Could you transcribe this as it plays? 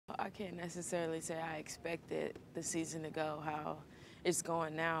I can't necessarily say I expected the season to go how it's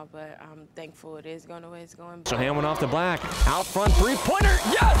going now, but I'm thankful it is going the way it's going. So hand one off to Black. Out front, three-pointer,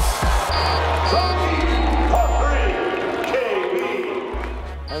 yes!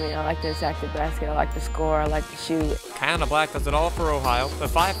 I mean, I like to attack the basket, I like to score, I like to shoot. Kiyanna Black does it all for Ohio. The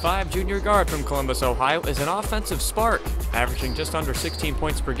 5'5" junior guard from Columbus, Ohio is an offensive spark, averaging just under 16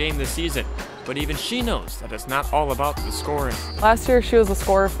 points per game this season. But even she knows that it's not all about the scoring. Last year she was a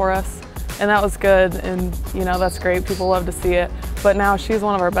scorer for us, and that was good, and you know, that's great. People love to see it. But now she's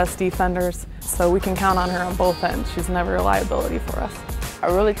one of our best defenders, so we can count on her on both ends. She's never a liability for us. I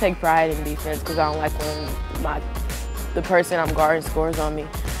really take pride in defense because I don't like when the person I'm guarding scores on me,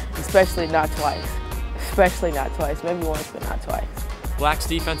 especially not twice. Especially not twice, maybe once, but not twice. Black's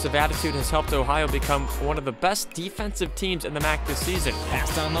defensive attitude has helped Ohio become one of the best defensive teams in the MAC this season.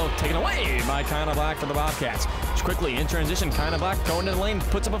 Pass down low, taken away by Kiyanna Black for the Bobcats. Quickly in transition, Kiyanna Black going to the lane,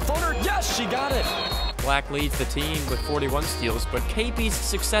 puts up a floater. Yes, she got it! Black leads the team with 41 steals, but KB's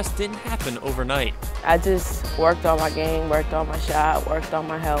success didn't happen overnight. I just worked on my game, worked on my shot, worked on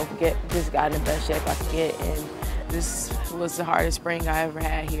my health, just got in the best shape I could get, and this was the hardest spring I ever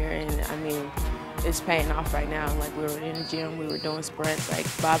had here, and I mean, it's paying off right now. Like, we were in the gym, we were doing sprints. Like,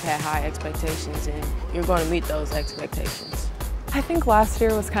 Bob had high expectations, and you're going to meet those expectations. I think last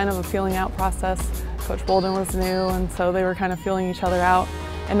year was kind of a feeling out process. Coach Bolden was new, and so they were kind of feeling each other out.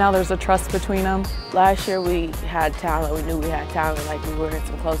 And now there's a trust between them. Last year we had talent, we knew we had talent, like we were in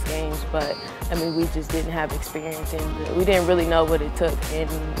some close games, but I mean, we just didn't have experience and we didn't really know what it took. And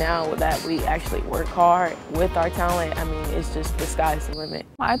now that we actually work hard with our talent, I mean, it's just the sky's the limit.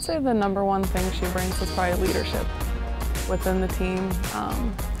 I'd say the #1 thing she brings is probably leadership within the team.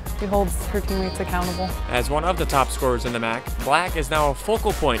 She holds her teammates accountable. As one of the top scorers in the MAC, Black is now a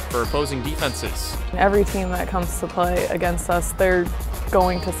focal point for opposing defenses. Every team that comes to play against us, they're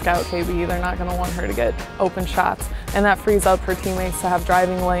going to scout KB. They're not going to want her to get open shots. And that frees up her teammates to have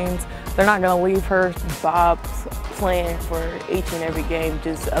driving lanes. They're not going to leave her. Bob's plan for each and every game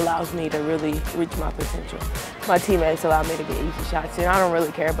just allows me to really reach my potential. My teammates allow me to get easy shots, and I don't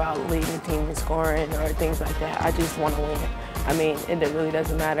really care about leading the team in scoring or things like that. I just want to win. I mean, it really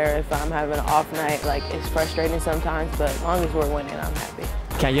doesn't matter if I'm having an off night. Like, it's frustrating sometimes, but as long as we're winning, I'm happy.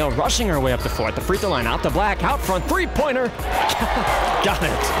 Kiyanna rushing her way up the floor at the free throw line, out to Black, out front, three-pointer. Got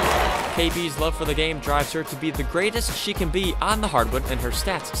it. KB's love for the game drives her to be the greatest she can be on the hardwood, and her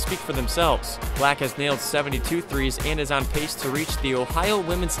stats speak for themselves. Black has nailed 72 threes and is on pace to reach the Ohio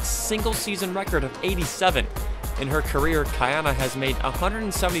women's single-season record of 87. In her career, Kiyanna has made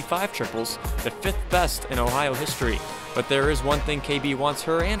 175 triples, the 5th best in Ohio history. But there is one thing KB wants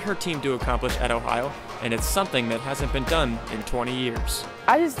her and her team to accomplish at Ohio, and it's something that hasn't been done in 20 years.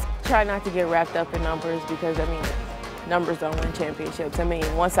 I just try not to get wrapped up in numbers because, I mean, numbers don't win championships. I mean,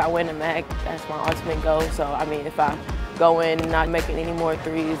 once I win a MAC, that's my ultimate goal. So, I mean, if I go in not making any more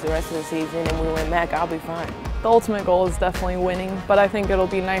threes the rest of the season and we win MAC, I'll be fine. The ultimate goal is definitely winning, but I think it'll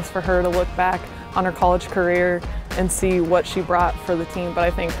be nice for her to look back on her college career and see what she brought for the team. But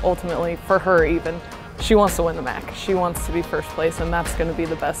I think ultimately, for her even, she wants to win the MAC. She wants to be first place, and that's going to be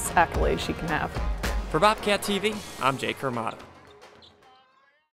the best accolade she can have. For Bobcat TV, I'm Jake Hermata.